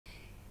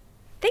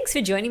Thanks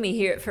for joining me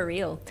here at For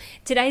Real.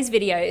 Today's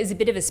video is a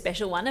bit of a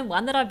special one and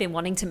one that I've been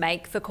wanting to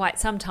make for quite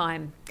some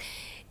time.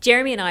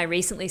 Jeremy and I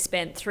recently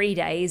spent 3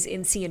 days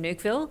in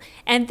Sihanoukville,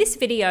 and this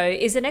video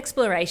is an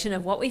exploration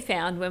of what we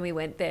found when we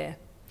went there.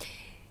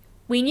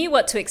 We knew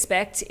what to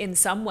expect in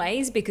some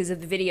ways because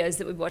of the videos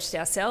that we'd watched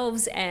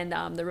ourselves and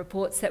the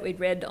reports that we'd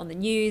read on the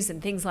news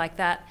and things like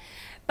that.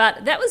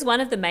 But that was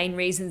one of the main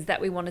reasons that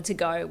we wanted to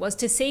go, was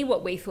to see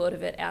what we thought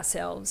of it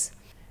ourselves.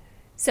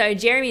 So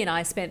Jeremy and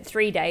I spent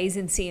 3 days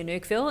in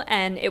Sihanoukville,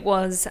 and it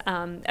was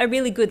a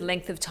really good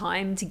length of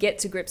time to get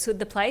to grips with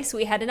the place.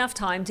 We had enough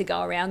time to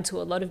go around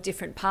to a lot of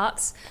different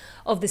parts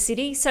of the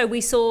city. So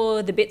we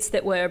saw the bits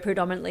that were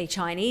predominantly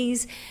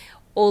Chinese,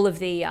 all of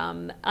the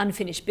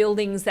unfinished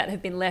buildings that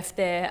have been left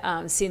there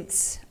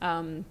since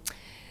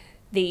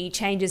the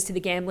changes to the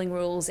gambling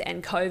rules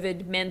and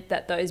COVID meant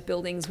that those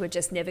buildings were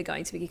just never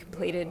going to be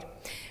completed.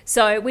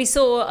 So we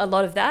saw a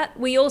lot of that.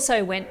 We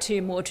also went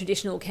to more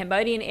traditional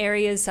Cambodian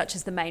areas such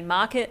as the main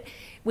market.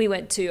 We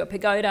went to a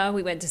pagoda,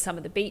 we went to some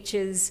of the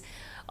beaches.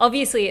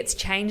 Obviously it's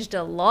changed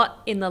a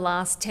lot in the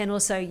last 10 or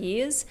so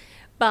years,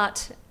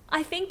 but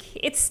I think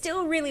it's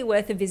still really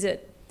worth a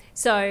visit.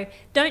 So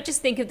don't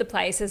just think of the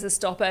place as a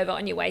stopover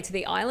on your way to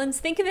the islands,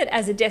 think of it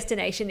as a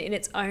destination in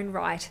its own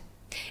right.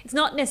 It's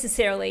not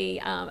necessarily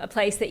a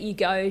place that you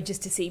go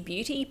just to see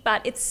beauty,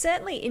 but it's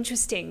certainly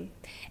interesting.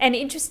 And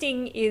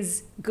interesting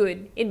is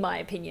good, in my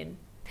opinion.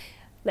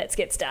 Let's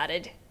get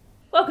started.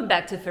 Welcome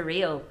back to For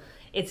Real.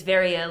 It's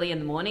very early in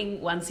the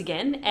morning once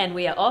again, and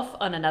we are off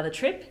on another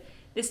trip.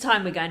 This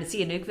time we're going to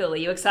Sihanoukville. Are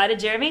you excited,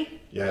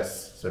 Jeremy?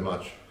 Yes, so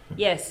much.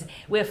 Yes,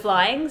 we're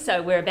flying,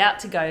 so we're about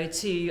to go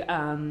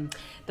to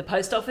the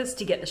post office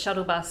to get the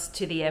shuttle bus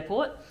to the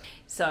airport.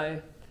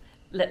 So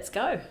let's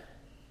go.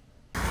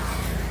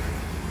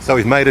 So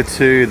we've made it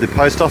to the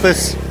post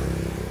office,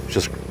 which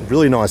is a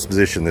really nice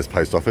position, this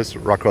post office,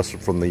 right across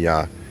from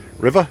the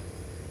river.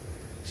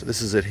 So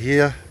this is it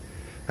here.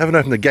 I haven't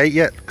opened the gate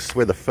yet because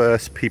we're the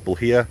first people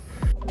here.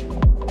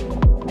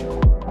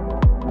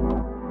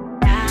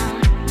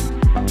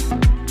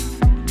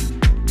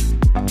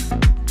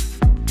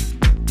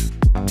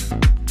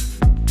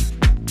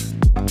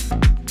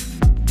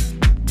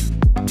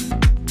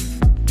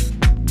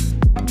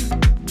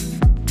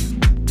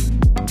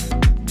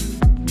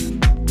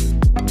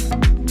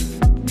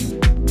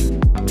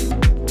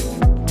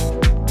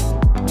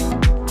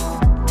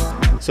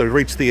 So we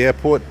reached the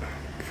airport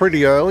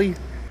pretty early,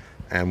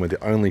 and we're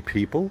the only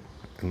people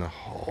in the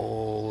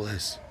whole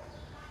list.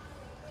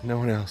 No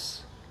one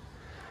else.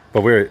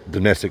 But we're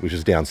domestic, which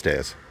is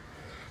downstairs.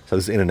 So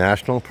this is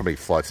international. Probably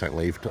flights don't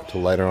leave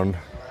till later on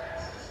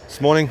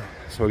this morning.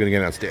 So we're going to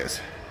go downstairs.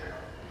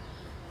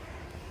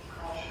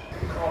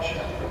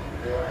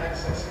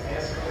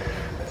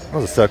 Oh,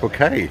 there's a Circle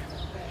K.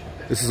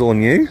 This is all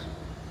new.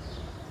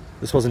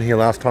 This wasn't here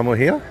last time we were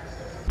here.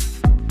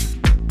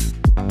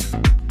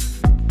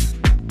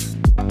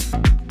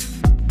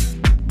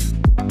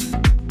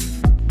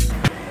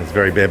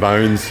 Very bare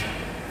bones,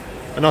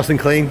 but nice and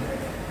clean.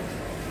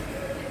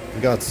 We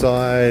go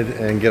outside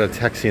and get a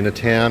taxi into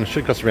town. It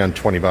should cost around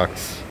 20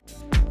 bucks.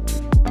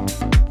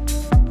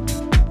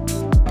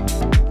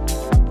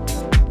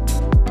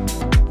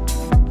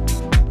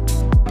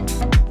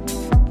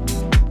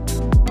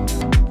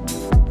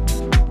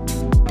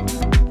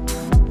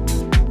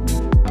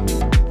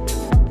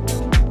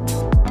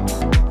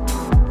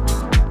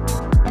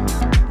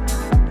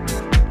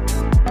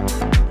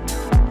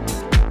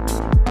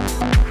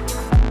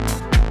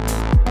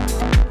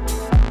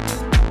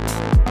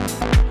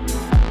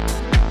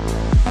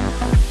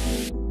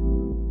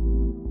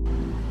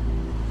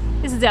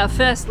 This is our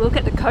first look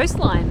at the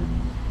coastline.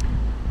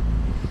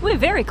 We're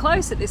very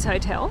close at this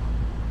hotel,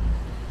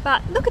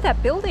 but look at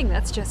that building,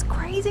 that's just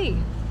crazy.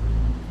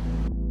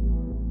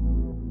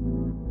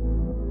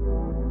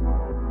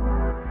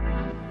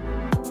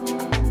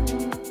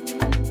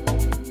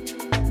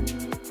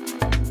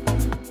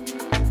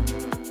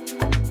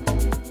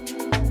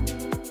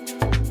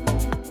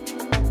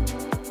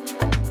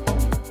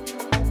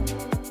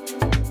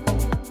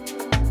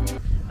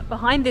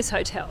 Behind this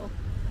hotel,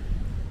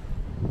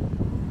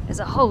 there's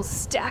a whole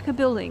stack of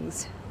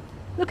buildings.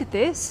 Look at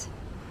this.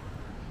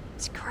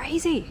 It's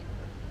crazy.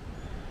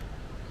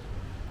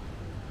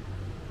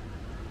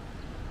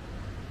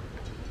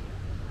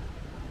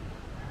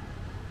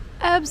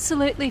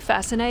 Absolutely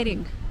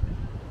fascinating.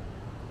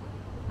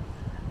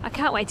 I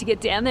can't wait to get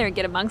down there and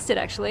get amongst it,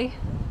 actually.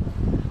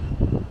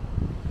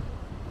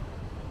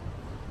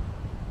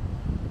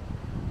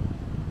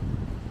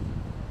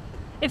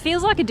 It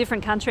feels like a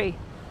different country.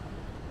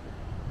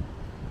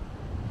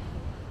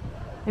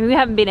 I mean, we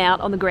haven't been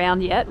out on the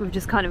ground yet, we've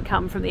just kind of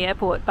come from the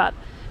airport, but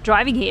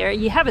driving here,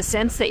 you have a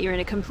sense that you're in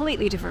a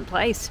completely different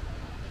place.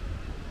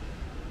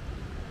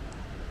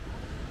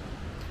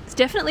 It's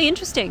definitely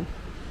interesting.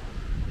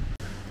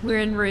 We're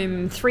in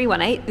room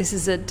 318. This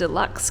is a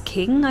deluxe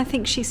king, I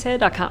think she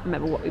said. I can't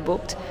remember what we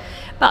booked,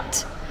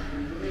 but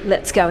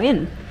let's go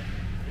in.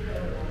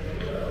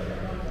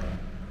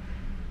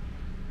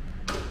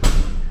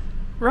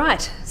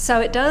 Right,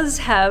 so it does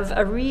have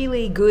a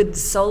really good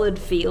solid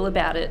feel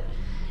about it.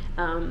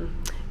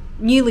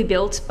 Newly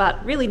built,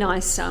 but really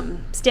nice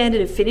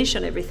standard of finish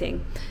on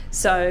everything.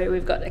 So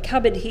we've got a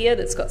cupboard here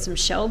that's got some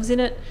shelves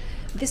in it.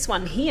 This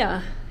one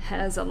here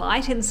has a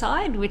light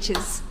inside, which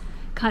is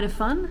kind of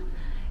fun.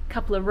 A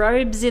couple of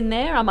robes in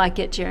there. I might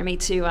get Jeremy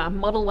to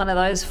model one of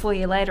those for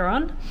you later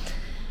on.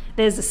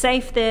 There's a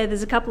safe there.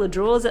 There's a couple of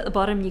drawers at the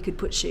bottom. You could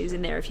put shoes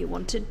in there if you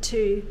wanted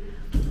to.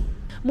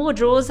 More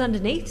drawers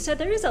underneath, so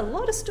there is a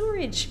lot of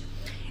storage.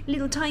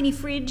 Little tiny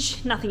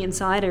fridge, nothing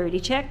inside, I already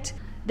checked.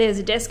 There's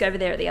a desk over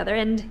there at the other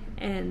end,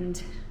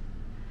 and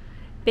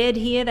bed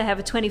here. They have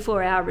a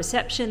 24-hour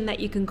reception that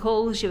you can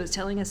call. She was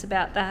telling us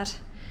about that.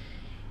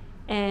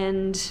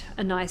 And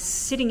a nice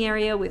sitting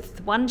area with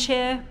one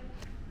chair.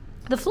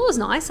 The floor's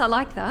nice, I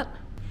like that.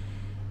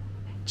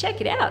 Check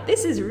it out,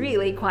 this is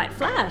really quite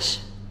flash.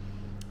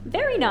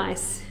 Very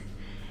nice.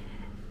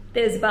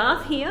 There's a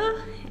bath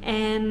here,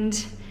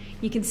 and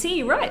you can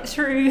see right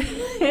through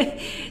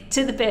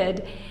to the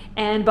bed.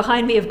 And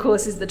behind me, of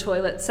course, is the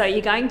toilet. So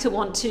you're going to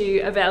want to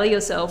avail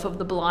yourself of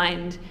the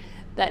blind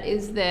that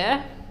is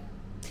there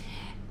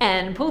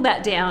and pull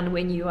that down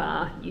when you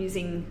are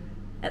using,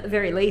 at the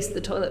very least, the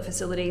toilet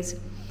facilities.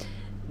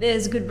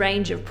 There's a good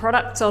range of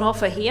products on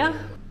offer here.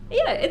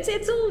 Yeah,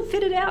 it's all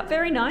fitted out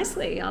very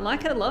nicely. I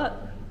like it a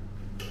lot.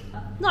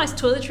 Nice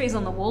toiletries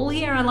on the wall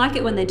here. I like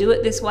it when they do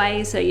it this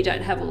way, so you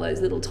don't have all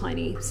those little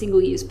tiny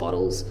single-use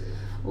bottles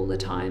all the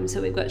time.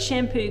 So we've got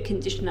shampoo,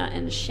 conditioner,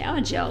 and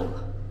shower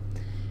gel.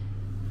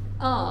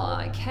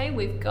 Oh, okay,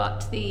 we've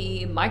got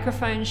the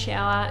microphone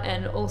shower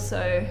and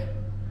also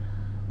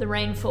the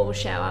rainfall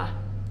shower.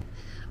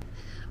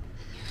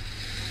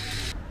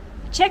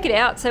 Check it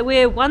out, so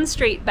we're one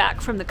street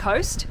back from the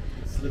coast.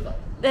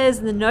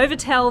 There's the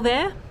Novotel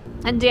there,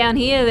 and down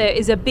here there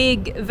is a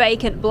big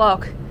vacant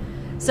block.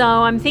 So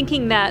I'm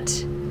thinking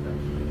that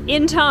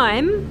in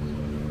time,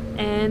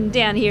 and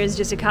down here is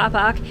just a car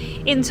park,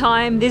 in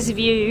time this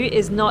view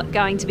is not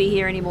going to be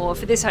here anymore,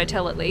 for this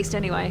hotel at least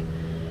anyway.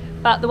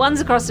 But the ones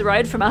across the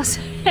road from us,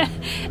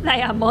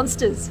 they are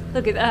monsters.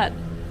 Look at that.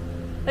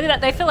 Look at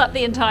that, they fill up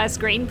the entire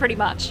screen pretty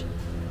much.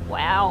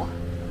 Wow.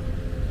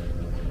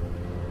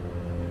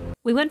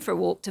 We went for a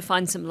walk to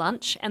find some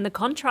lunch, and the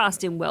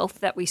contrast in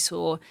wealth that we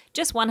saw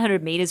just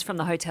 100 metres from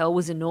the hotel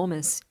was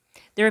enormous.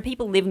 There are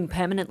people living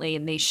permanently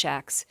in these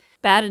shacks.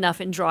 Bad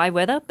enough in dry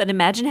weather, but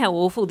imagine how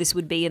awful this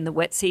would be in the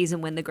wet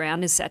season when the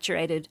ground is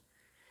saturated.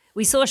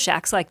 We saw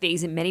shacks like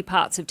these in many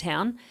parts of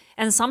town,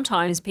 and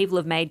sometimes people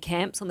have made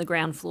camps on the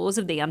ground floors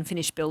of the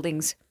unfinished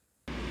buildings.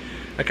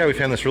 Okay, we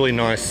found this really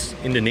nice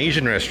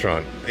Indonesian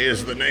restaurant.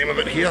 Here's the name of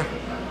it here.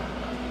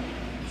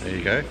 There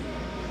you go.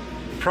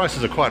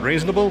 Prices are quite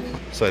reasonable.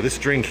 So this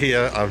drink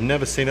here, I've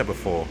never seen it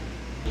before.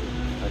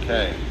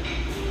 Okay.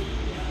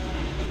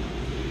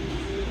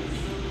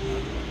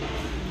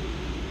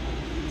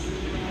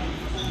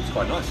 It's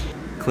quite nice.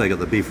 Claire got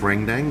the beef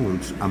rendang,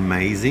 which is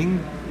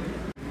amazing.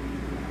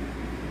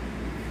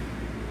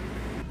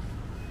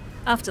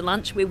 After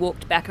lunch, we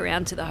walked back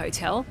around to the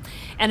hotel,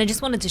 and I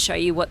just wanted to show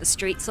you what the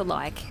streets are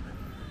like.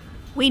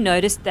 We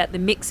noticed that the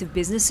mix of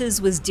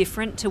businesses was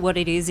different to what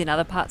it is in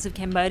other parts of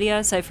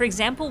Cambodia. So, for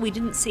example, we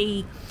didn't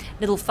see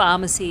little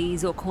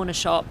pharmacies or corner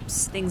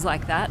shops, things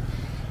like that.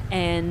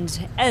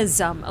 And as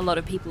a lot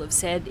of people have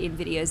said in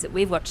videos that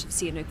we've watched of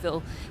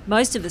Sihanoukville,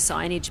 most of the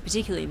signage,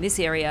 particularly in this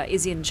area,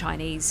 is in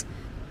Chinese.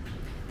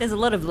 There's a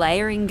lot of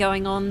layering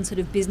going on, sort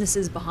of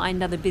businesses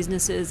behind other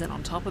businesses and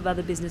on top of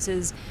other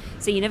businesses,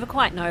 so you never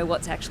quite know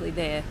what's actually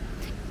there.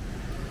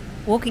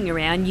 Walking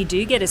around, you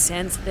do get a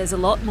sense that there's a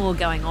lot more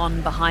going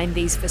on behind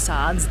these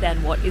facades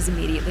than what is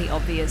immediately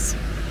obvious.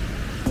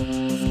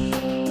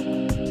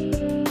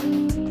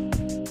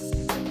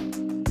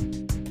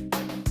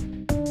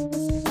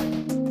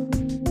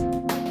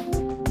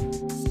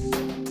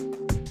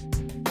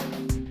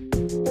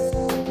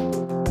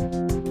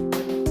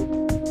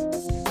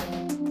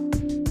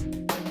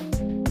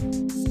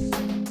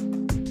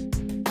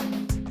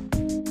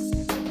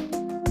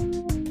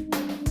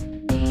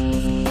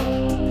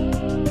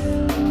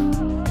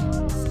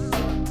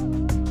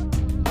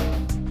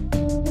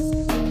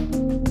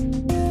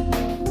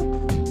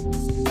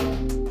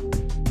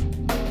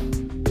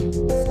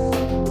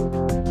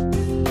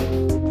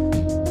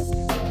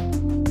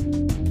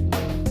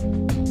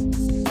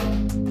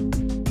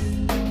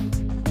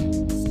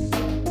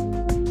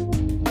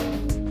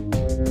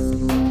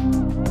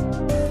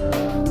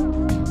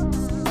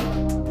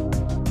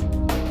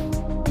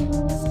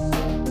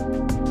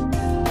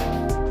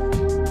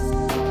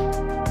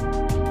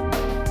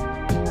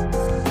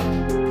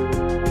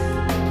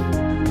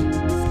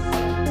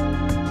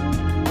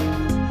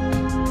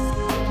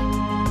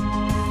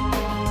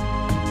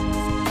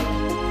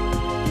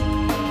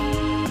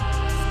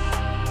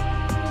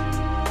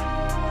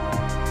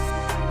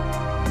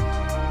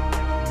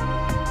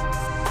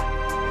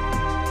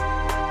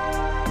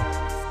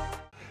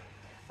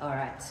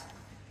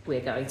 We're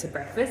going to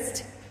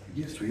breakfast.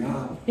 Yes, we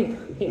are.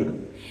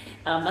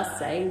 I must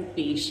say,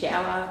 the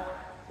shower,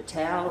 the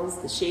towels,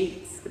 the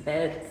sheets, the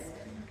beds,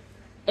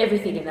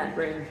 Everything in that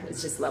room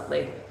is just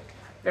lovely.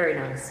 Very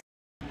nice.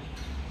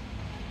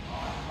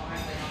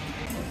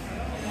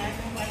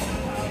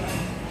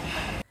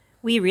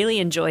 We really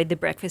enjoyed the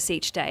breakfast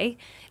each day.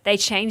 They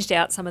changed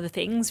out some of the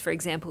things, for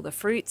example the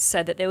fruits,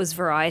 so that there was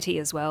variety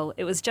as well.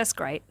 It was just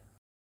great.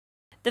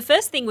 The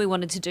first thing we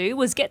wanted to do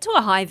was get to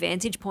a high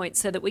vantage point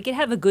so that we could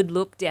have a good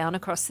look down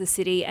across the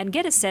city and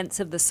get a sense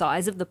of the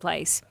size of the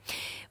place.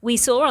 We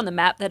saw on the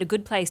map that a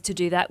good place to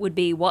do that would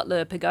be Wat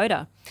Le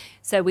Pagoda.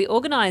 So we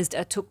organised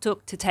a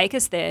tuk-tuk to take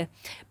us there,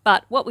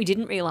 but what we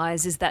didn't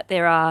realise is that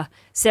there are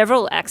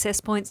several access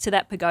points to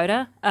that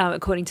pagoda,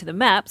 according to the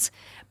maps,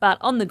 but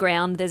on the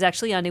ground there's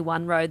actually only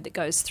one road that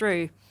goes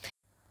through.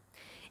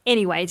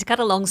 Anyway, to cut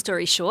a long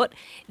story short,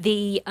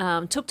 the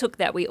tuk-tuk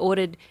that we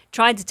ordered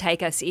tried to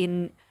take us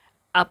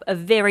up a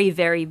very,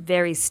 very,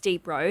 very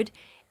steep road,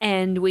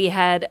 and we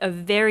had a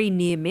very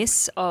near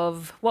miss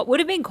of what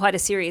would have been quite a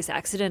serious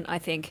accident, I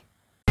think.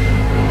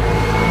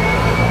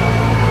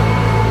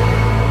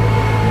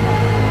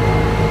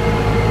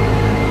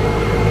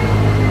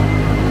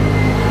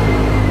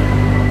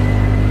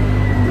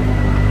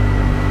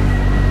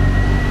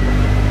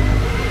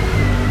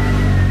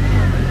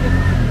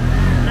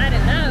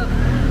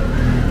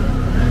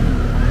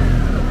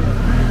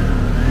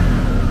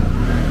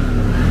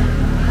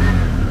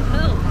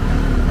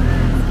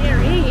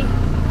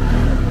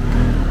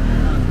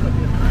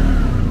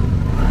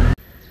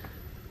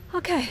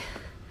 Okay.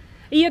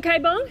 Are you okay,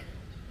 Bong?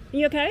 Are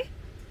you okay?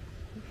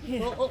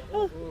 Yeah.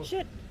 Oh,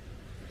 shit.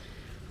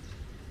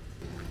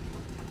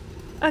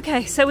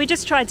 Okay, so we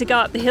just tried to go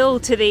up the hill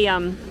to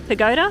the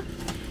pagoda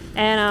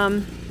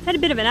and had a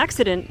bit of an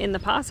accident in the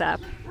pass app.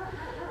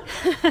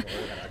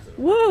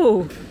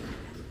 Whoa!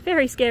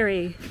 Very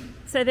scary.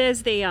 So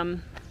there's the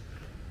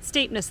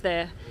steepness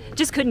there.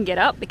 Just couldn't get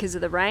up because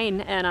of the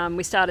rain, and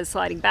we started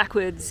sliding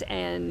backwards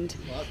and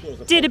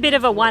did a bit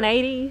of a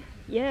 180.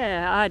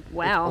 Yeah,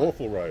 wow. It's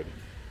awful road.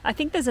 I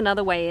think there's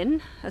another way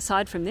in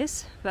aside from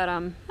this, but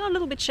I'm a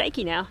little bit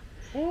shaky now.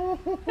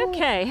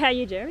 Okay, how are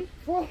you, Jeremy?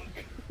 Fuck.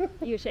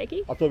 Are you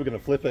shaky? I thought we were going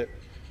to flip it.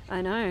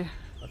 I know.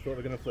 I thought we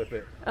were going to flip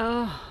it.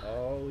 Oh,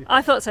 Holy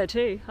I thought so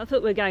too. I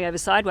thought we were going over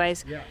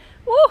sideways. Yeah.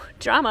 Woo,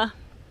 drama.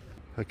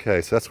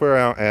 Okay, so that's where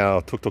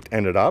our tuk-tuk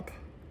ended up.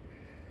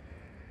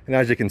 And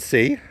as you can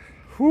see,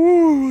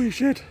 whoo,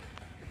 shit.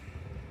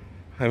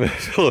 I'm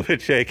still a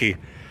bit shaky.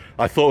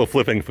 I thought we were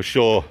flipping for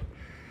sure.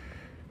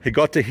 He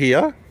got to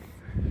here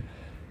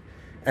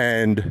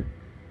and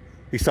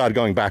he started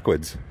going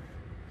backwards.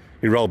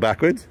 He rolled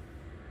backwards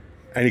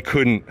and he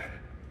couldn't.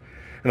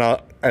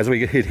 And as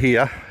we hit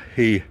here,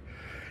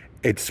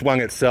 it swung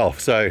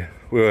itself. So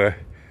we were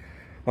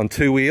on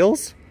two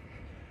wheels,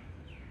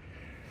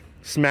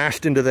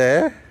 smashed into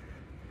there.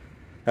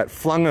 That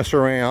flung us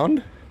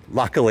around.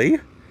 Luckily,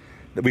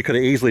 that we could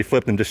have easily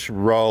flipped and just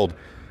rolled.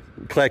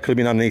 Claire could have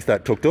been underneath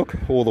that tuk-tuk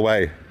all the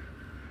way.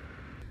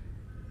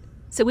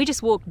 So we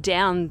just walked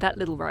down that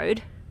little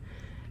road.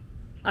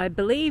 I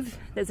believe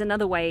there's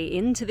another way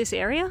into this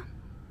area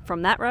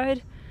from that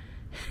road.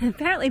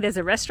 Apparently there's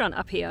a restaurant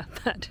up here,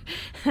 but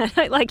I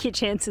don't like your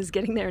chances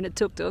getting there in a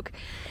tuk-tuk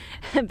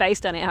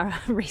based on our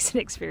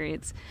recent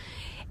experience.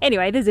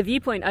 Anyway, there's a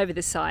viewpoint over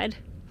this side.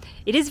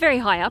 It is very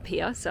high up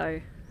here,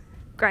 so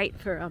great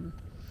for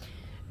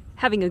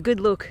having a good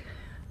look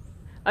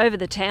over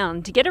the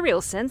town to get a real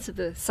sense of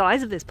the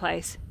size of this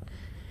place.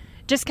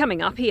 Just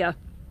coming up here,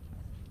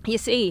 you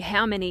see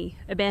how many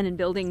abandoned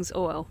buildings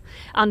or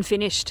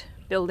unfinished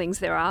buildings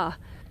there are.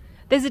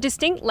 There's a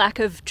distinct lack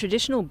of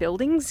traditional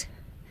buildings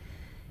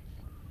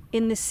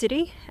in this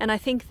city, and I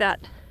think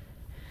that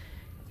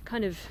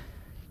kind of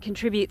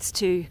contributes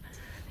to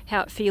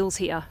how it feels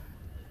here.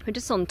 We're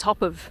just on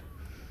top of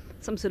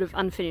some sort of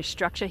unfinished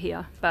structure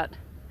here, but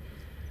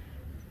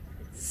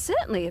it's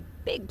certainly a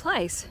big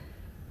place.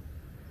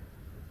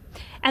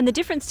 And the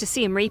difference to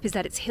Siem Reap is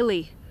that it's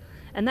hilly,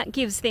 and that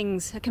gives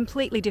things a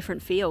completely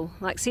different feel.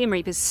 Like Siem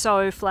Reap is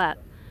so flat.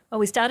 Well,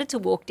 we started to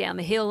walk down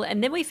the hill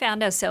and then we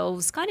found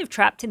ourselves kind of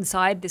trapped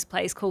inside this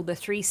place called the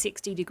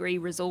 360-degree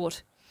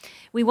resort.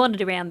 We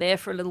wandered around there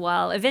for a little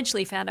while,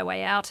 eventually found our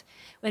way out,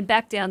 went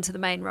back down to the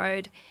main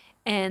road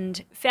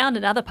and found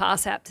another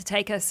pass app to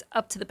take us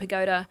up to the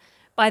pagoda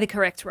by the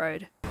correct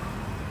road.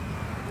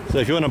 So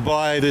if you want to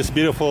buy this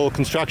beautiful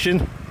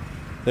construction,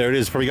 there it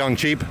is, probably going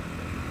cheap.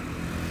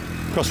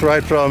 Across the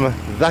road from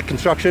that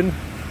construction.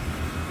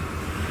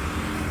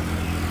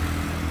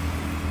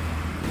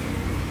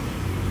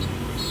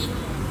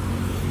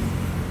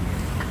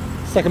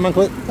 Second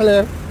monklet,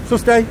 hello, so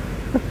stay.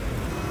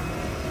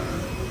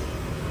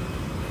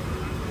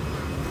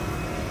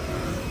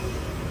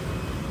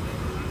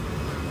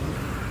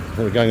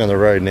 We're going on the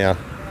road now.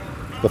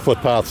 The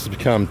footpaths have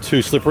become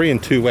too slippery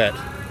and too wet,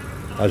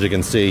 as you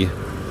can see.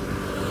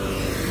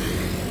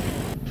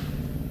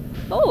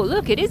 Oh,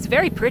 look, it is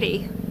very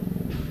pretty.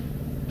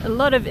 A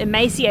lot of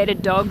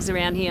emaciated dogs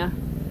around here,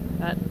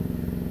 but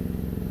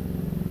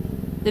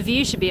the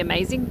view should be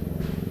amazing.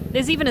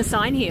 There's even a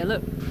sign here,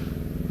 look.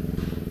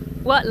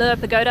 Wat Le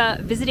Pagoda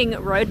visiting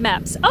road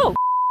maps. Oh,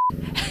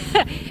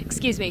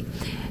 excuse me.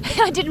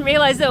 I didn't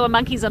realise there were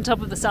monkeys on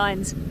top of the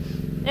signs.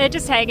 They're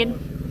just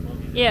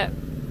hanging. Yeah,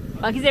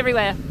 monkeys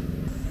everywhere.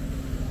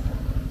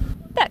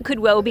 That could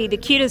well be the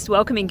cutest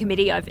welcoming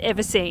committee I've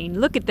ever seen.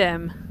 Look at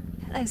them.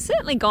 They've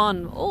certainly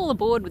gone all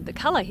aboard with the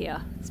colour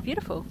here. It's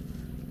beautiful.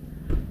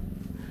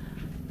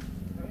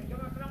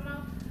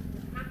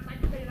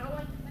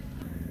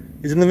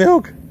 He's in the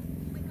milk.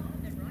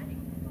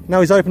 No,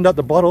 he's opened up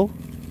the bottle.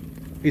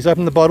 He's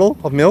opened the bottle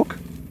of milk.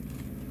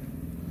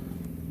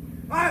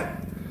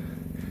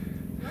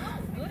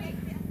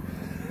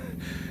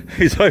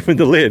 He's opened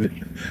the lid.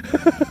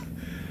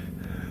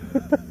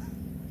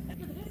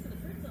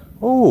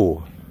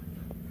 Oh,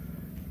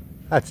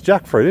 that's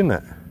jackfruit, isn't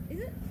it? Is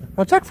it?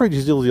 Oh, jackfruit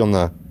is usually on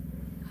the.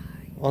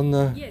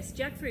 Yes,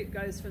 jackfruit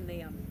goes from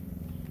the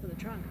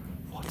trunk.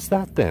 What's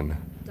that then?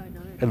 Don't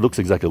know. It looks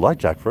exactly like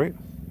jackfruit.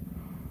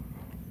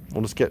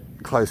 We'll just get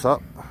close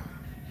up.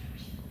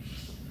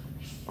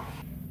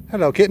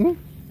 Hello, kitten.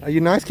 Are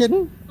you nice,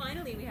 kitten?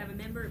 Finally, we have a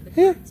member of the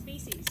current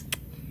species.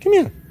 Come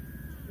here.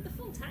 With a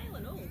full tail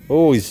and all.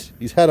 Oh,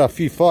 he's had a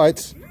few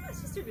fights. No,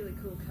 it's just a really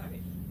cool coat.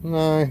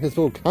 No, there's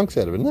little chunks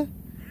out of it, isn't there?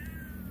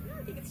 No,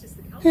 I think it's just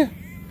the colour. Here.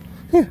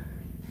 Here.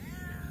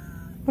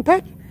 A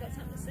pat. Got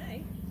something to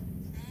say.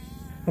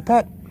 A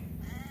pat.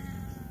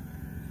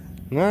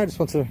 No, it just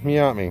wants to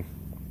meow at me.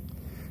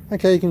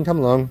 Okay, you can come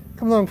along.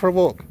 Come along for a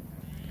walk.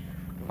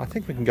 I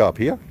think we can go up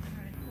here.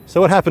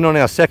 So what happened on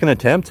our second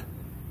attempt?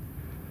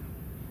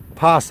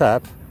 Pass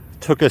app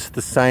took us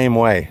the same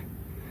way.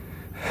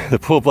 The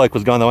poor bloke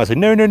was going the way. I said,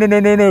 no, no, no, no,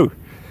 no, no.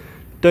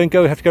 Don't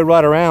go, you have to go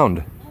right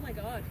around. Oh my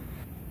god.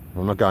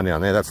 I'm not going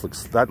down there.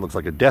 That looks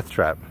like a death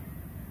trap.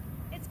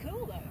 It's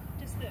cool though.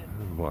 Just the...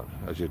 What?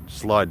 As you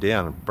slide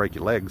down and break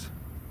your legs.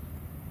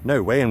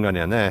 No way I'm going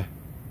down there.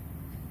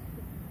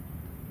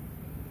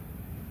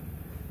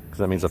 Because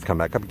that means I've come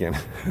back up again.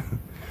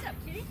 What's up,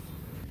 kitty?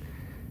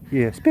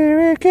 Yeah,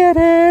 spirit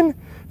kitten,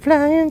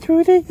 flying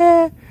through the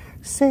air,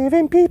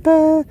 saving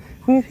people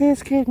with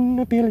his kitten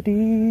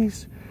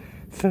abilities,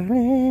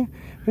 furling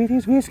with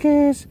his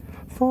whiskers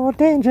for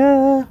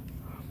danger.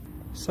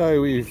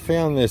 So we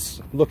found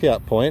this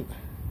lookout point,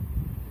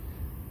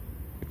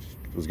 which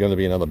was going to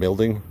be another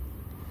building,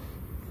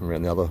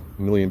 around the other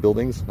million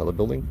buildings, another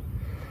building,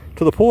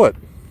 to the port.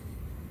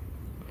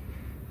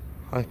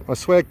 I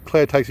swear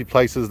Claire takes me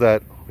places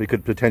that we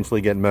could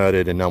potentially get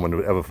murdered and no one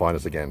would ever find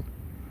us again.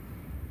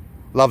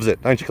 Loves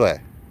it, don't you,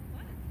 Claire?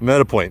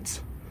 Murder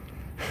points.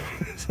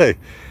 So,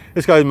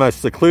 this guy's the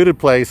most secluded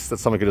place that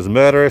someone could just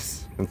murder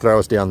us and throw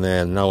us down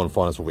there and no one will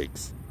find us for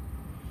weeks.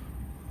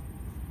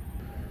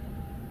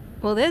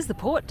 Well, there's the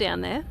port down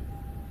there.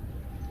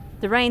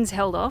 The rain's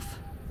held off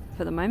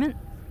for the moment.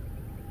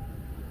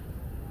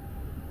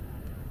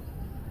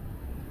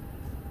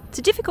 It's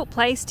a difficult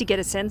place to get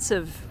a sense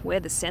of where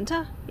the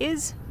centre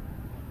is.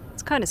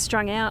 It's kind of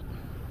strung out.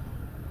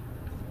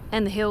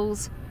 And the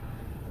hills.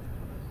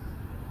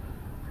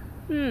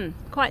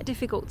 Quite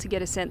difficult to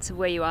get a sense of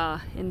where you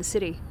are in the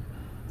city.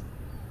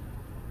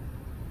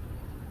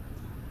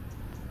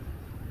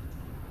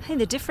 Hey,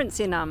 the difference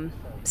in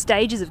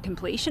stages of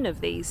completion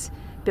of these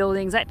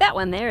buildings, like that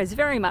one there, is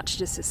very much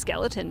just a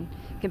skeleton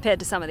compared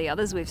to some of the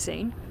others we've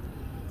seen.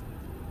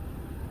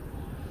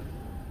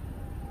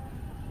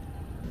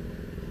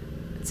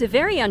 It's a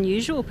very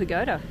unusual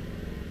pagoda.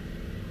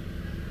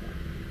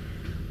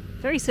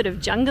 Very sort of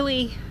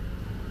jungly.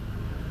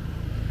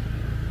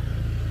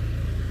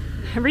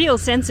 A real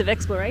sense of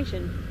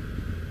exploration.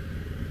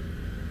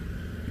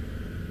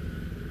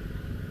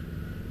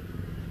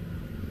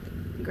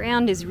 The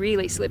ground is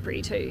really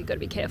slippery too, you've got to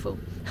be careful.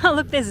 Oh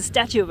look, there's a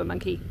statue of a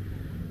monkey.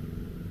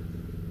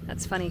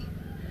 That's funny.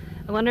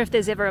 I wonder if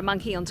there's ever a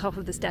monkey on top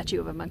of the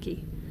statue of a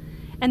monkey.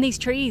 And these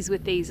trees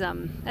with these, I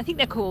think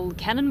they're called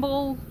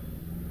cannonball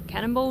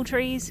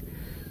trees,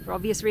 for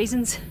obvious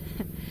reasons.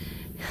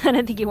 I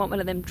don't think you want one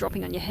of them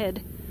dropping on your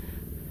head.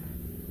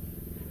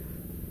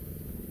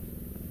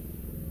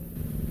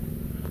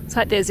 It's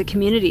like there's a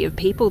community of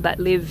people that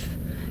live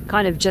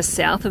kind of just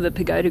south of the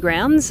pagoda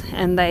grounds,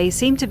 and they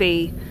seem to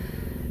be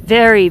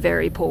very,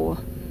 very poor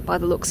by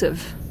the looks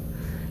of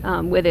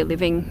where they're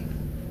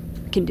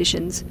living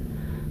conditions.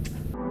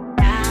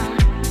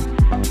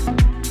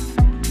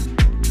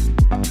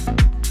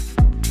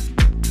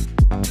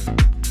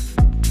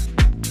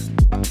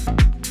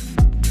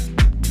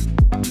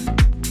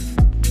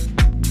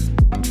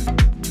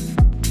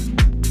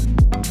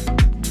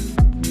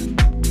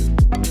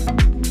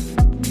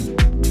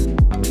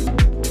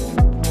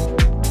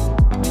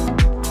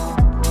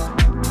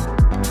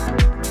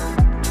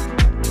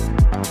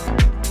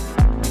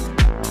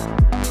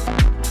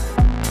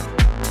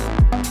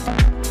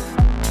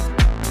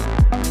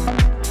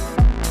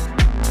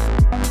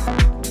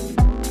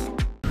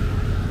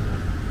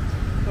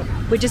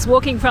 We're just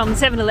walking from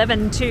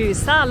 7-Eleven to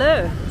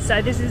Sihanoukville,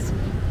 so this is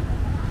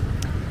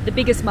the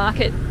biggest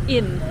market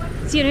in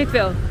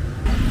Sihanoukville.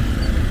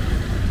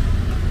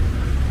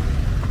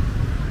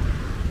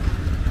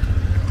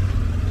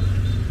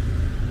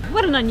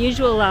 What an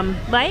unusual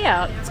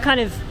layout. It's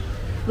kind of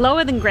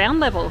lower than ground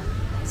level,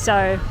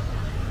 so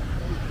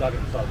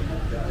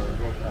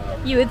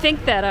You would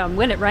think that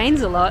when it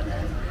rains a lot,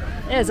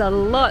 there's a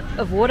lot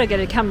of water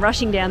going to come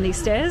rushing down these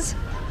stairs.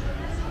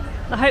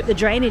 I hope the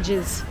drainage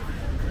is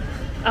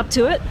up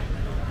to it.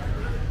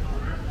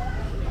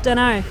 Don't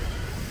know.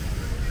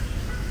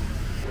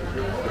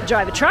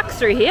 Drive a truck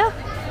through here.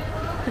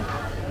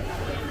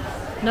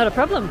 Not a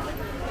problem.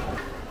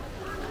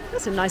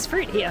 There's some nice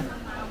fruit here.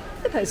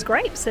 Look at those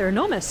grapes, they're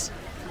enormous.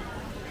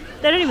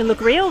 They don't even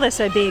look real, they're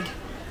so big.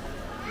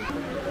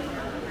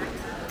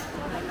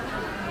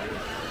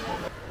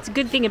 It's a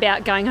good thing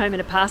about going home in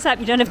a pass app,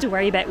 you don't have to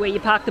worry about where you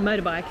park the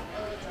motorbike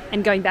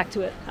and going back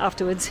to it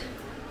afterwards.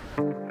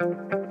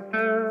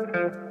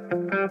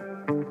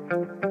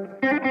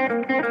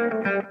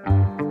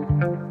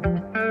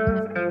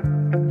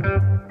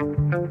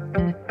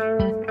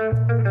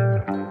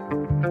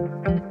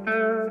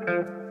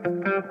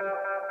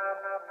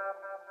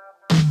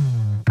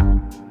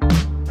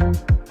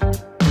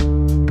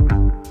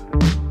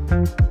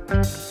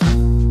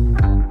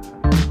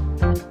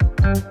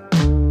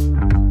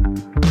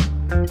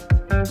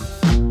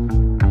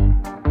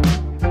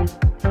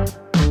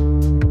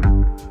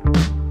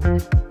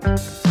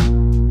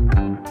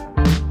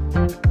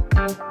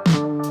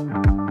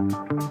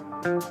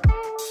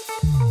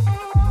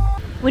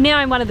 We're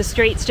now in one of the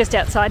streets just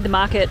outside the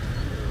market.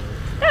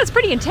 That was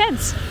pretty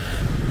intense.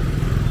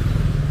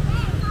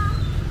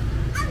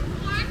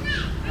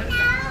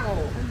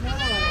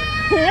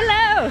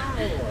 Hello.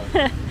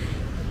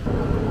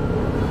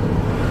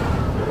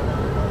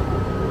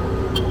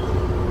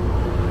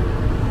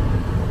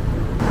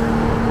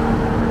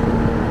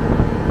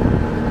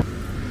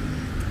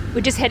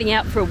 We're just heading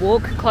out for a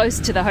walk close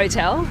to the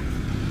hotel,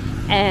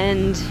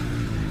 and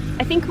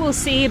I think we'll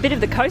see a bit of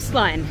the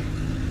coastline.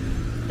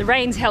 The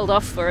rain's held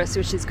off for us,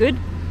 which is good,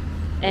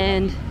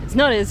 and it's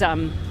not as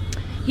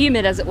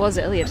humid as it was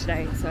earlier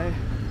today, so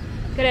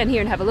go down here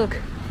and have a look.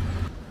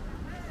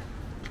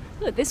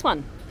 Look at this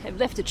one. They've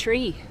left a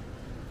tree.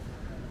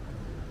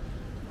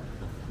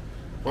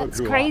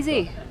 That's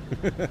crazy.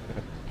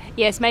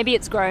 Yes, maybe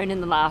it's grown in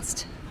the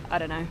last, I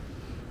don't know,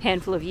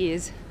 handful of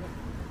years.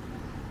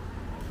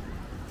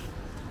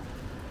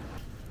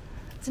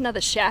 It's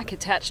another shack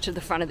attached to the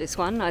front of this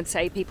one. I'd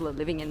say people are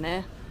living in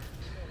there.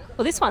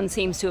 Well, this one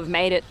seems to have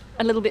made it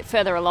a little bit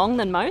further along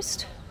than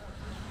most.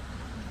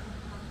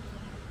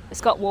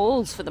 It's got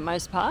walls for the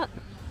most part.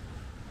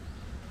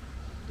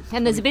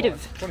 And there's a bit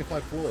of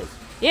 25 floors.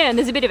 Yeah, and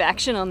there's a bit of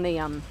action on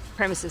the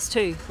premises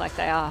too, like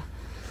they are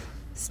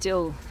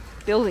still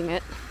building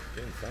it.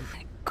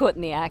 Caught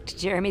in the act,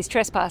 Jeremy's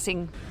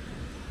trespassing.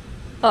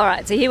 All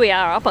right, so here we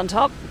are up on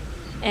top,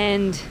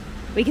 and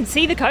we can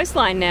see the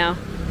coastline now.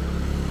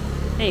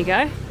 There you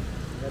go.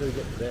 How do we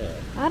get there?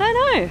 I don't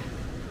know.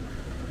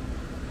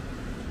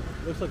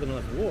 Looks like a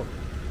nice walk.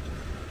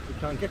 We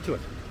can't get to it.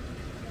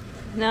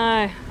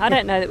 No, I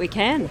don't know that we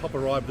can. We'll hop a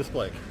ride this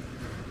bloke.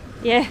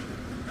 Yeah.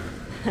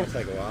 It'll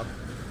take a while.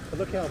 But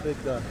look how big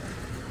the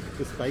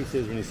space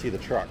is when you see the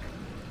truck.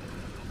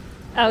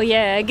 Oh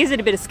yeah, it gives it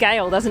a bit of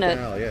scale, doesn't it?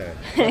 Scale, yeah.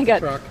 That's the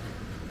truck.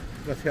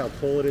 That's how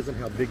tall it is and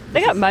how big.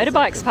 They got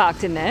motorbikes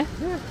parked in there.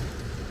 Yeah.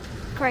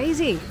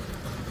 Crazy.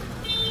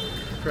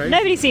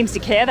 Nobody seems to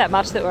care that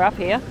much that we're up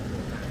here.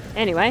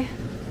 Anyway.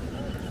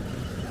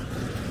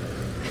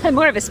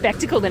 More of a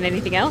spectacle than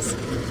anything else.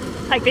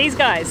 Like these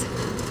guys.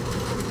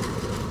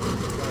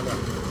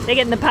 They're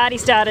getting the party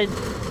started.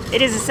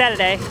 It is a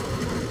Saturday.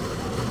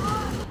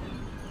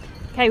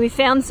 Okay, we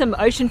found some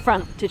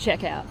oceanfront to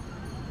check out.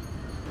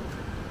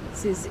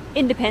 This is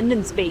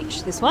Independence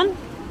Beach, this one.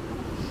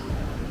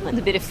 There's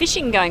a bit of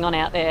fishing going on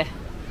out there.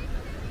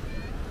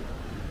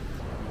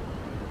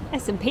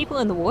 There's some people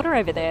in the water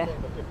over there.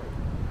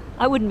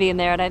 I wouldn't be in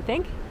there, I don't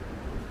think.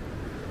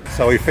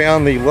 So we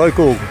found the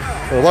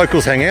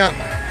locals hang out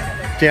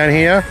down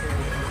here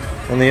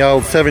on the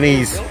old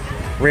 70s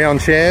round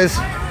chairs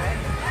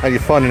that you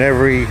find in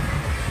every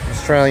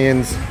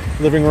Australian's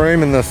living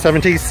room in the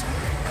 70s.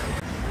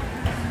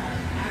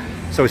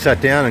 So we sat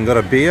down and got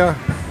a beer,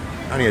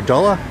 only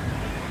 $1.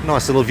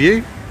 Nice little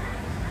view.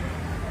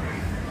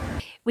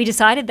 We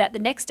decided that the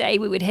next day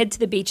we would head to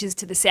the beaches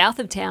to the south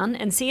of town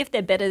and see if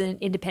they're better than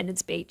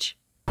Independence Beach.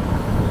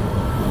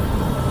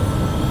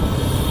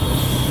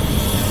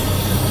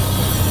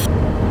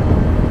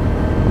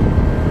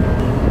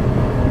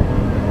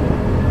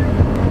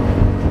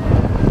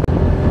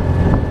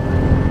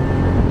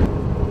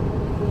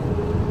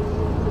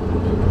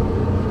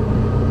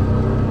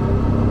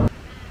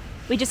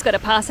 We just got a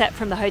pass app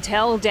from the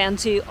hotel down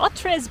to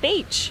Otres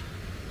Beach.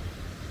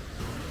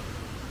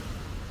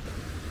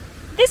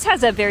 This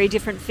has a very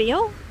different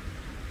feel.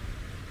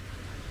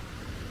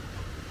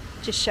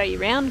 Just show you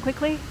around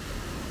quickly.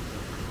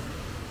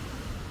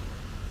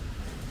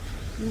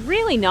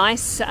 Really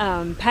nice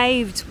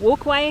paved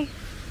walkway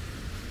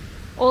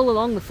all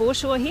along the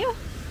foreshore here.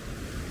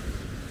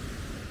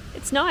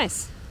 It's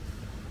nice.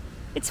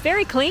 It's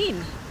very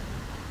clean.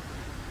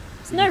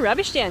 There's no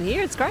rubbish down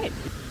here, it's great.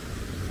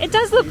 It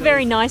does look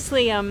very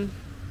nicely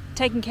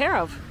taken care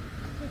of.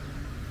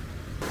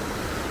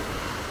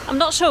 I'm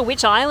not sure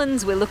which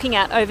islands we're looking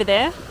at over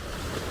there.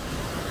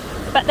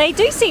 but they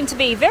do seem to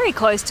be very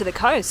close to the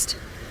coast.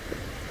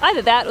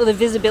 Either that or the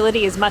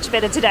visibility is much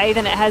better today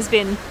than it has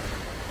been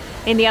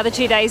in the other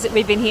 2 days that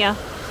we've been here.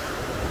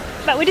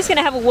 But we're just going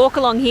to have a walk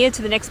along here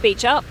to the next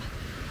beach up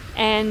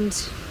and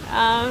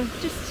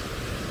just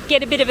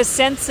get a bit of a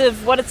sense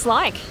of what it's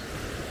like.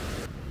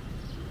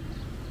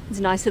 There's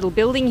a nice little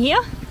building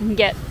here. You can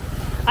get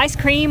ice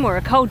cream or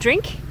a cold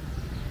drink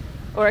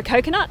or a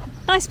coconut.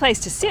 Nice place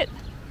to sit.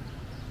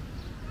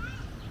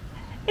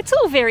 It's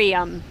all very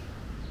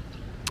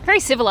very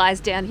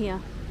civilized down here.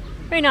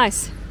 Very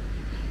nice.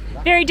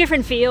 Very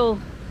different feel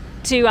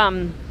to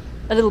a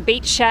little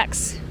beach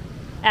shacks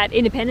at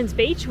Independence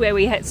Beach where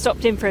we had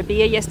stopped in for a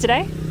beer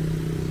yesterday.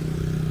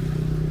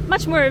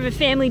 Much more of a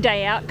family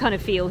day out kind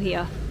of feel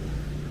here.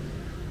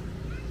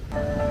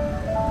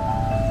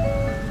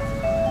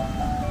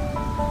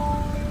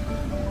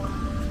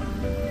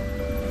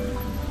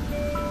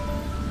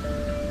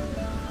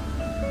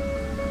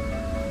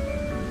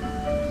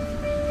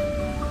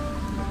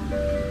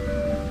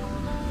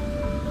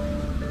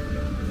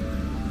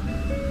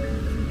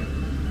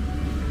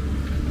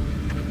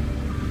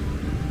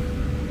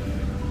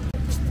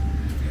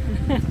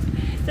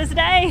 This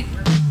day.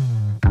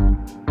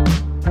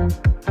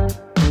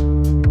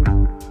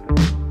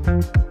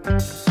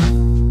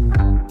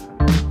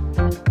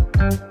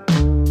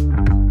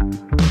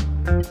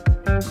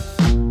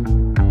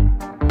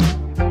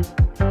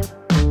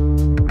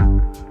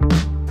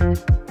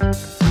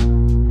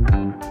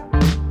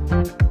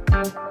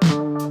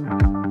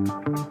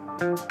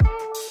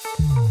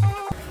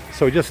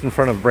 So we're just in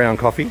front of Brown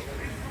Coffee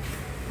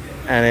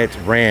and it's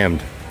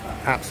rammed,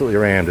 absolutely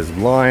rammed. There's a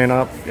line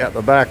up out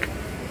the back.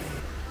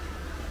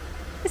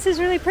 This is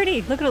really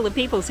pretty. Look at all the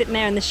people sitting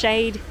there in the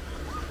shade,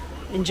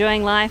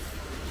 enjoying life.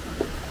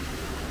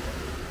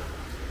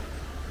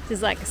 This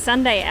is like a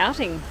Sunday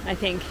outing, I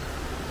think.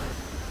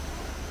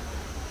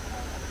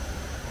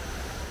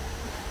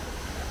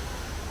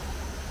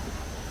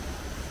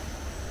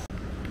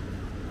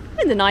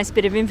 And a nice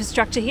bit of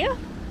infrastructure here.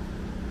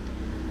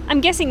 I'm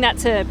guessing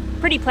that's a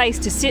pretty place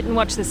to sit and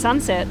watch the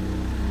sunset.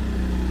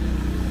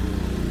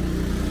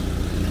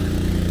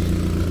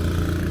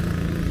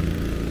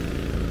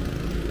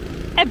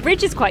 That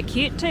bridge is quite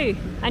cute too.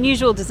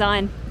 Unusual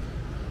design.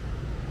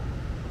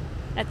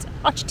 That's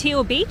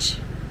Sihanoukville Beach,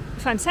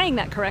 if I'm saying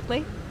that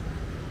correctly.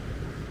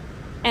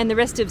 And the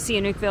rest of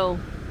Sihanoukville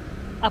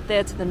up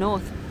there to the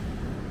north.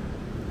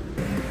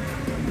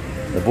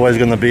 The boys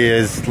got the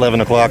beers,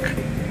 11 o'clock.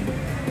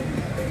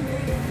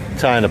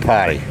 Time to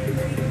party.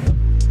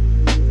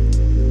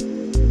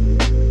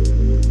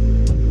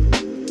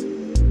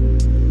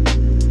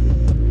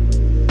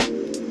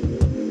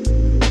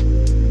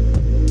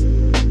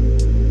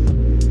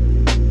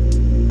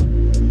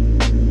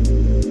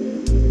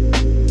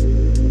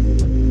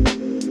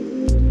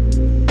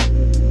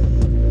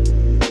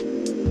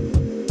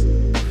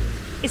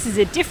 This is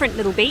a different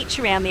little beach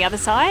around the other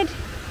side,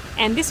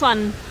 and this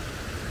one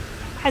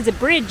has a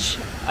bridge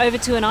over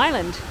to an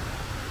island.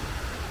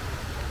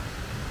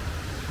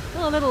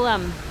 Oh,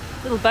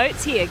 little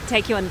boats here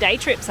take you on day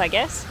trips, I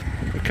guess.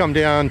 We come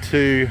down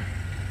to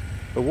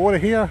the water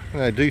here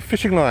and they do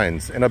fishing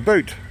lines and a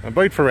boat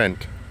for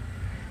rent.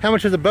 How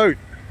much is a boat?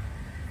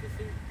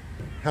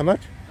 How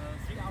much?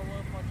 3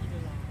 hours,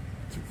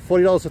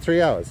 $40. $40 for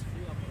 3 hours.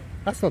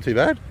 That's not too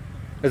bad.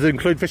 Does it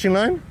include fishing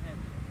line?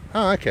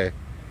 Oh, okay.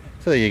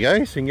 So there you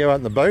go. So you can go out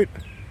in the boat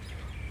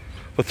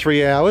for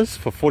 3 hours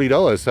for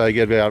 $40. So you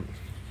get about,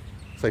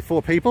 say,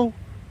 4 people,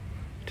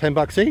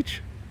 $10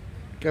 each.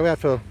 Go out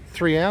for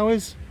 3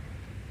 hours,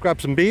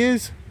 grab some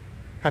beers,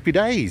 happy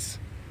days.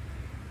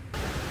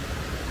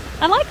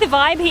 I like the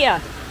vibe here.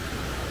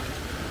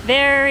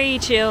 Very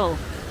chill.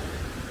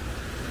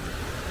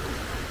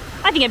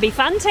 I think it'd be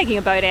fun taking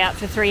a boat out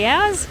for 3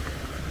 hours.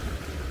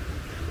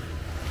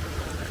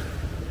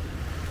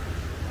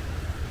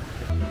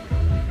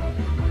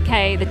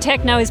 Okay, the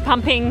techno is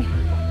pumping,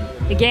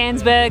 the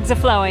Gansbergs are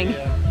flowing.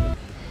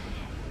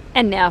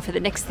 And now for the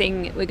next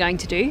thing we're going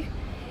to do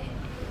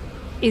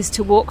is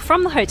to walk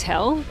from the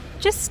hotel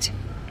just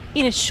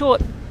in a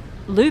short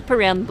loop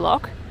around the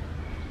block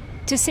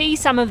to see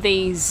some of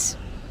these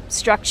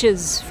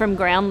structures from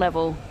ground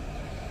level.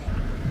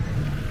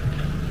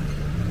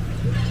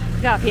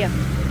 Go up here.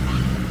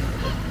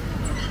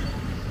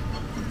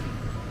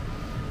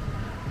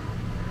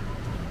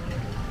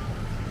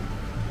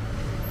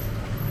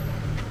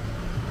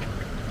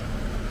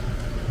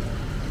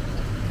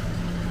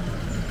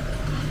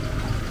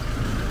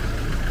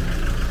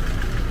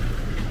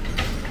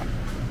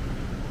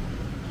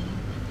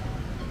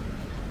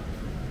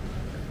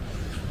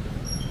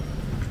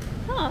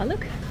 Oh,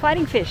 look,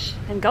 fighting fish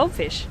and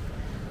goldfish.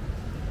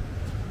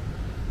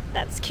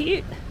 That's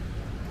cute.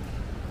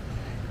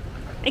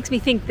 Makes me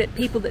think that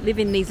people that live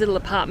in these little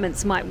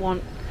apartments might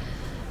want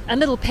a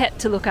little pet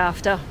to look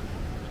after.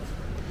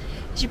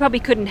 You probably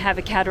couldn't have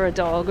a cat or a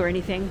dog or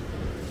anything.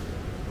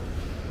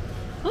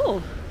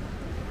 Oh,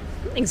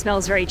 something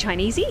smells very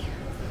Chinesey.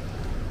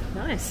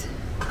 Nice.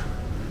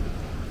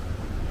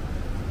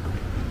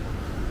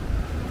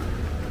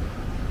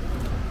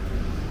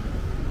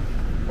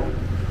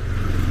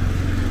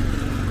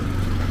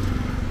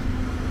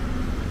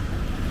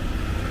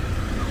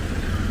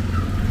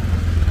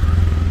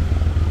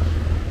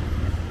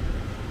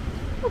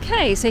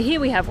 Okay, so here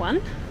we have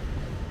one.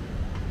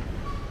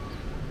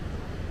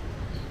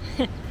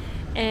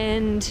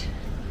 And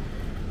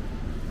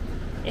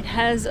it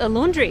has a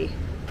laundry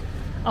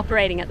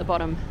operating at the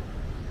bottom.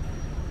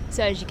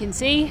 So as you can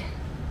see,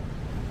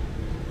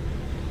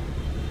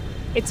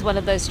 it's one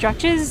of those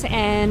structures,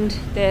 and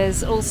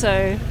there's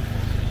also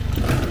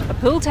a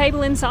pool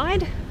table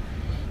inside.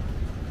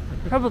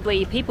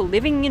 Probably people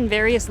living in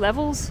various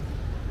levels.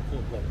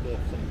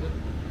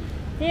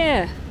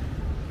 Yeah.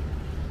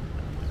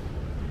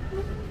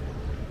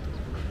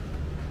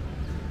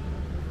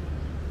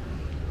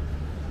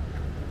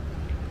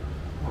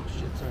 Oh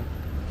shit, sorry.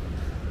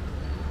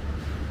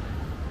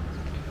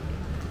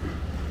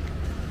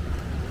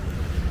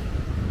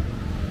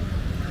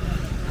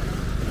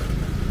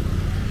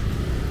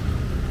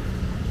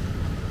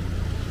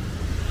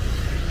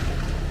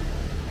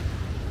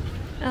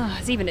 Oh,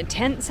 there's even a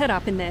tent set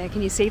up in there.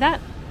 Can you see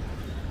that?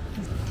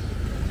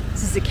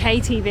 This is a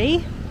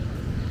KTV.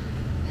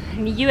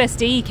 And a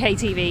USD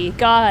KTV.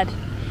 God.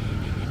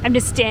 I'm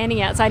just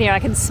standing outside here. I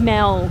can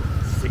smell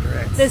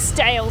Cigarettes. the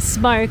stale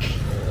smoke.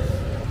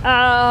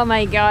 Oh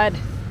my God.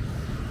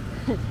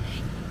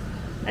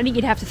 I think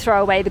you'd have to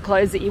throw away the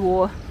clothes that you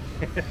wore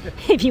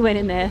if you went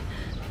in there.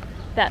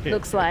 That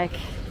looks like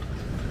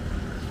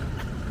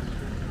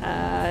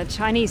a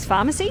Chinese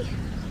pharmacy.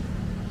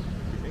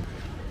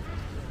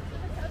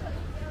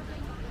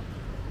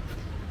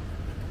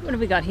 What have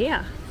we got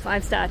here?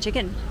 5-star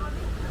chicken.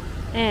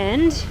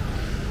 And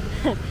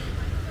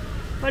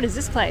what is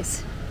this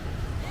place?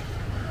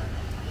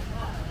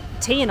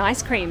 Tea and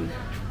ice cream.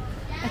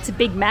 That's a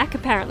Big Mac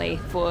apparently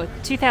for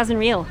 2,000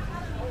 Riel.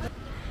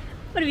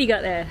 What have you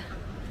got there?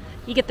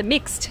 You get the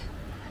mixed.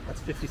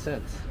 That's 50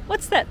 cents.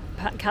 What's that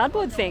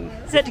cardboard thing?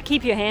 Is that to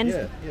keep your hands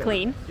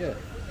clean? Yeah.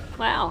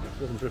 Wow.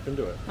 Doesn't drip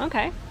into it.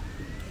 Okay.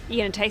 You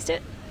gonna taste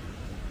it?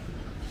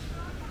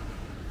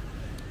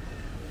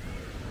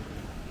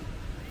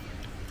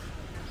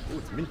 Oh,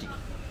 it's minty.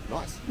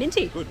 Nice.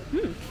 Minty. Good.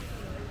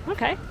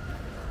 Okay.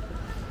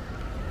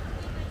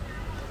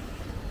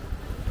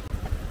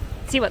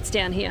 See what's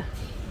down here.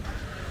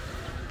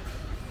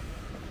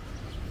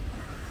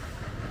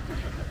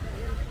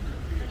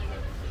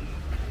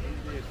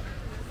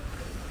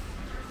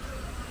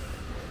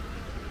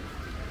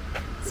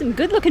 Some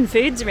good looking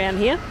foods around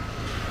here.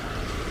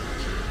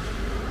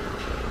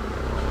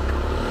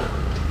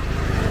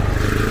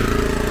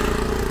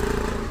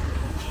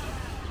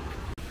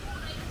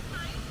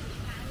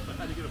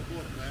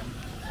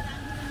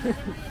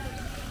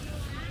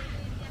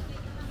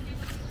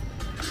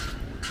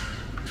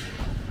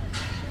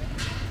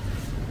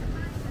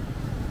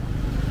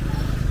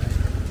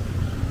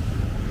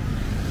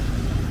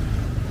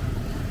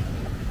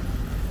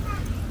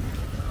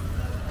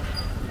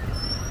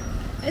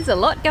 There's a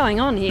lot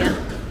going on here.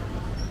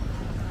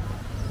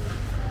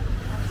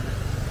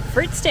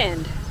 Fruit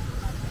stand.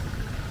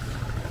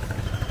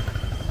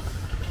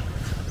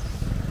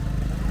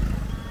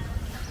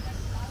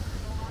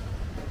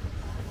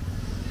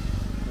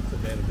 That's a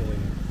van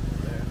building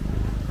there.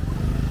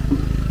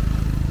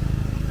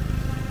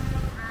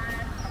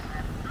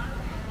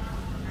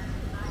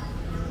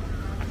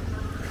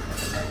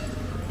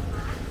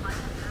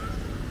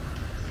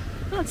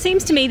 Well, it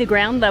seems to me the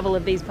ground level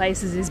of these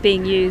places is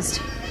being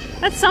used.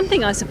 That's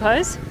something, I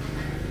suppose.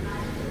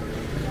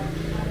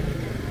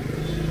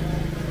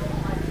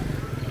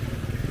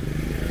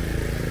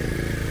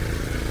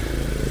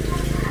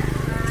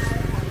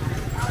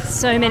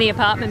 So many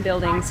apartment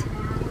buildings.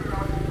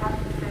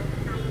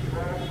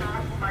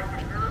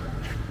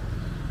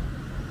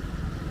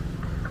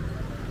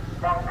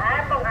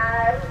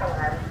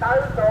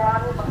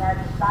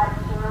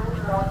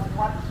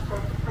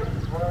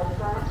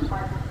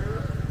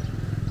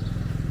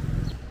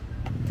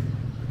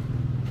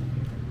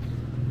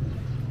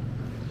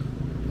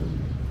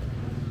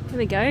 There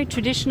we go,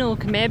 traditional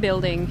Khmer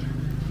building.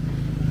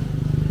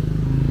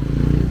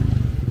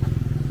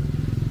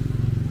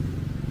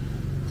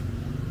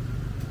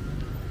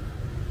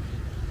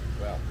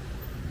 Wow.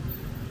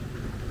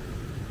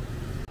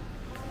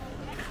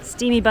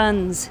 Steamy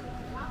buns.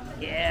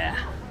 Yeah.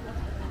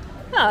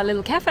 Oh, a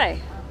little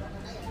cafe.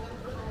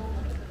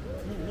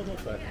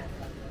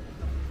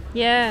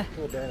 Yeah.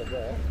 Cool van as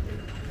well.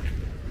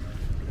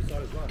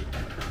 Inside as well.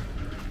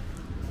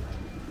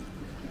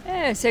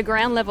 Yeah, so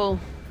ground level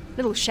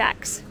little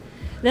shacks.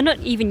 They're not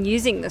even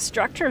using the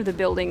structure of the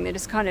building, they're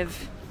just kind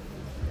of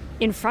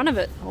in front of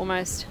it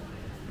almost.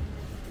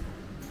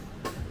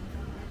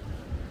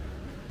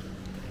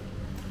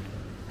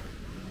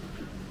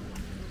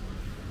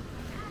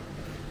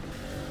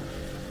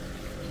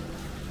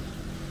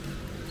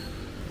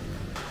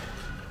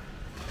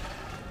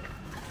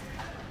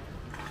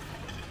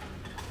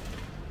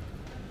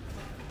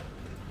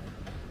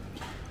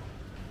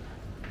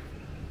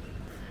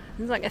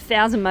 There's like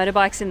 1,000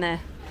 motorbikes in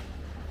there.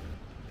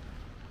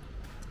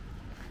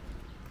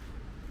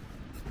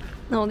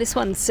 Oh, this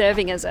one's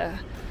serving as a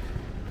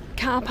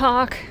car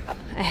park,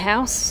 a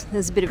house.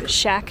 There's a bit of a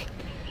shack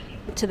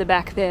to the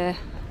back there.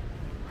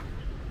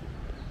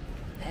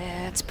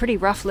 Yeah, it's pretty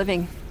rough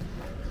living.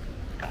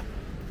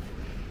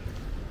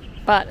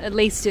 but at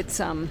least it's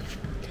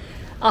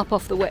up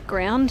off the wet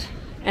ground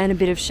and a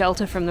bit of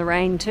shelter from the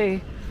rain too.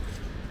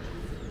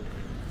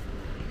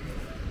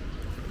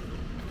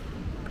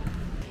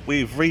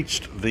 We've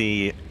reached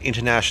the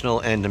international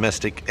and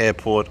domestic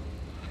airport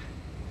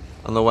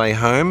on the way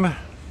home.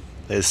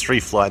 There's 3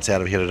 flights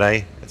out of here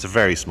today. It's a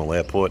very small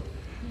airport.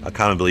 I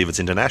can't even believe it's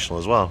international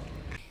as well.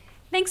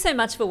 Thanks so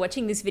much for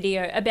watching this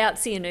video about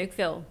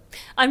Sihanoukville.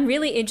 I'm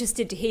really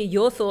interested to hear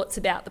your thoughts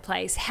about the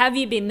place. Have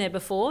you been there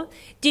before?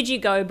 Did you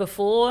go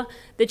before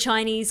the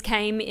Chinese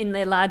came in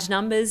their large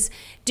numbers?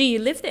 Do you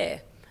live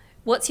there?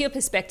 What's your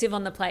perspective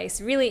on the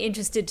place? Really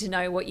interested to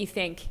know what you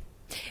think.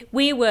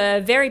 We were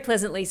very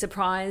pleasantly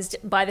surprised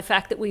by the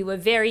fact that we were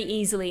very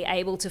easily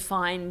able to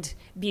find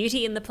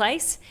beauty in the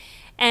place.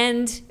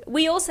 And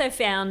we also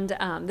found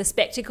the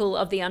spectacle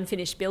of the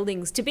unfinished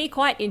buildings to be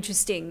quite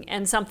interesting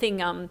and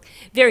something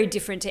very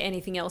different to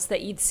anything else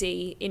that you'd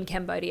see in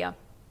Cambodia.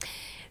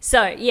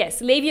 So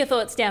yes, leave your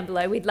thoughts down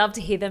below. We'd love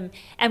to hear them,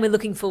 and we're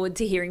looking forward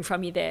to hearing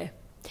from you there.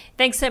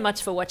 Thanks so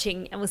much for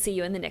watching, and we'll see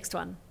you in the next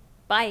one.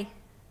 Bye.